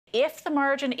If the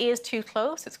margin is too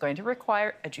close, it's going to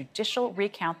require a judicial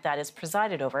recount that is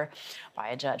presided over by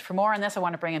a judge. For more on this, I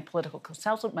want to bring in political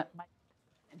consultant,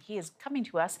 and he is coming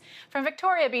to us from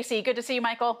Victoria, BC. Good to see you,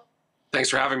 Michael. Thanks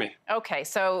for having me. Okay,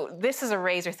 so this is a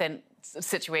razor-thin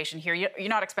situation here. You're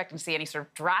not expecting to see any sort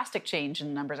of drastic change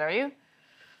in numbers, are you?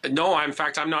 No, in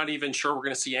fact, I'm not even sure we're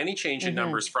going to see any change in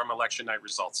numbers from election night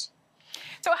results.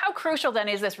 So how crucial, then,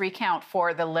 is this recount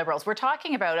for the Liberals? We're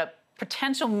talking about a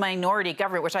potential minority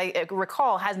government, which I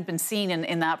recall hasn't been seen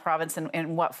in that province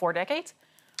in what, 4 decades?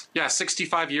 Yeah,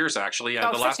 65 years, actually.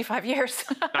 Oh, 65 years.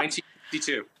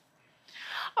 1952.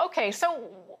 Okay, so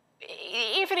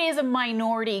if it is a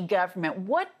minority government,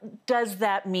 what does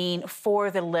that mean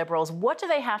for the Liberals? What do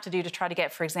they have to do to try to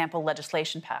get, for example,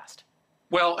 legislation passed?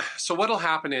 Well, so what'll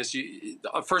happen is,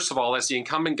 first of all, as the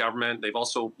incumbent government, they've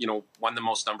also, won the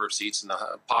most number of seats in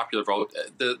the popular vote.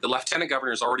 The lieutenant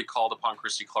governor has already called upon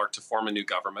Christy Clark to form a new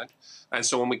government. And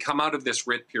so when we come out of this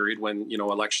writ period, when,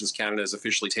 Elections Canada has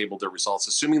officially tabled their results,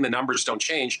 assuming the numbers don't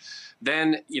change,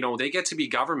 then, they get to be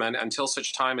government until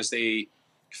such time as they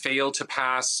fail to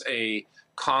pass a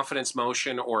confidence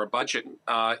motion or a budget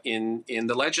in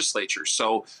the legislature.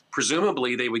 So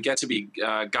presumably they would get to be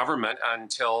government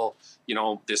until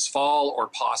this fall or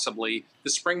possibly the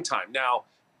springtime. Now,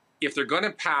 if they're going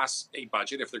to pass a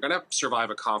budget, if they're going to survive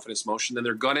a confidence motion, then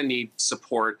they're going to need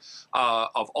support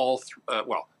of all. They're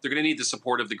going to need the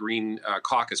support of the Green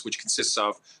Caucus, which consists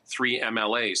of 3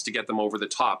 MLAs to get them over the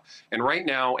top. And right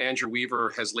now, Andrew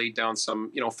Weaver has laid down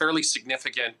some, fairly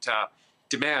significant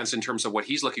demands in terms of what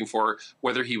he's looking for,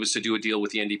 whether he was to do a deal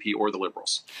with the NDP or the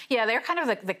Liberals. Yeah, they're kind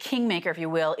of the kingmaker, if you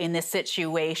will, in this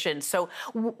situation. So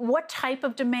what type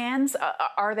of demands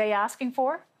are they asking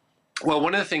for? Well,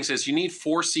 one of the things is you need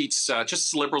 4 seats, just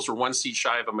as the Liberals were 1 seat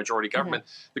shy of a majority government,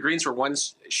 the Greens were 1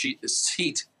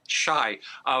 seat shy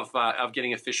of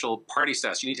getting official party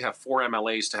status. You need to have 4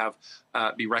 MLAs to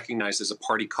have be recognized as a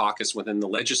party caucus within the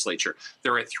legislature.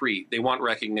 They're at 3. They want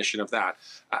recognition of that.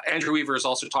 Andrew Weaver has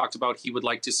also talked about he would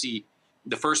like to see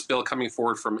the first bill coming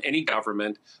forward from any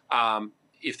government,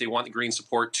 if they want the Green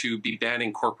support, to be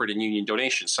banning corporate and union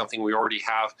donations, something we already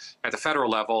have at the federal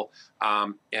level,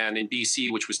 and in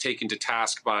BC, which was taken to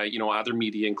task by other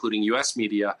media, including U.S.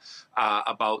 media,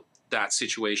 about that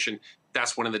situation.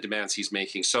 That's one of the demands he's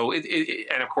making. So,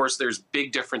 and of course, there's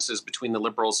big differences between the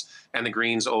Liberals and the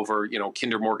Greens over,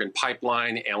 Kinder Morgan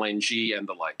pipeline, LNG, and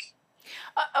the like.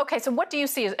 Okay, so what do you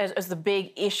see as the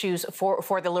big issues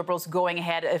for the Liberals going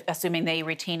ahead, assuming they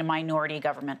retain a minority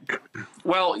government?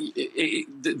 Well,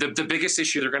 the biggest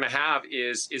issue they're going to have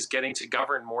is getting to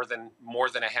govern more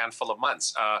than a handful of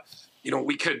months.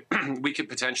 We could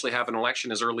potentially have an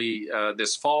election as early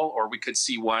this fall, or we could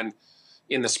see one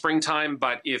in the springtime.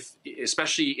 But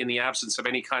especially in the absence of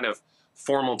any kind of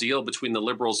formal deal between the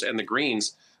Liberals and the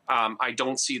Greens, I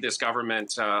don't see this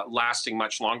government lasting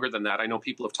much longer than that. I know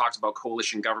people have talked about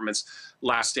coalition governments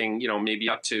lasting, maybe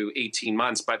up to 18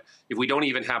 months. But if we don't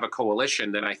even have a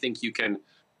coalition, then I think you can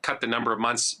cut the number of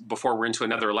months before we're into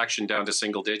another election down to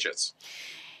single digits.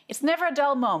 It's never a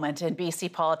dull moment in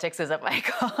BC politics, is it,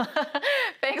 Michael?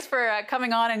 Thanks for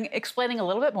coming on and explaining a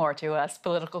little bit more to us,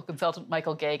 political consultant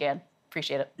Michael Geoghegan.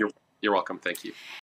 Appreciate it. You're welcome. Thank you.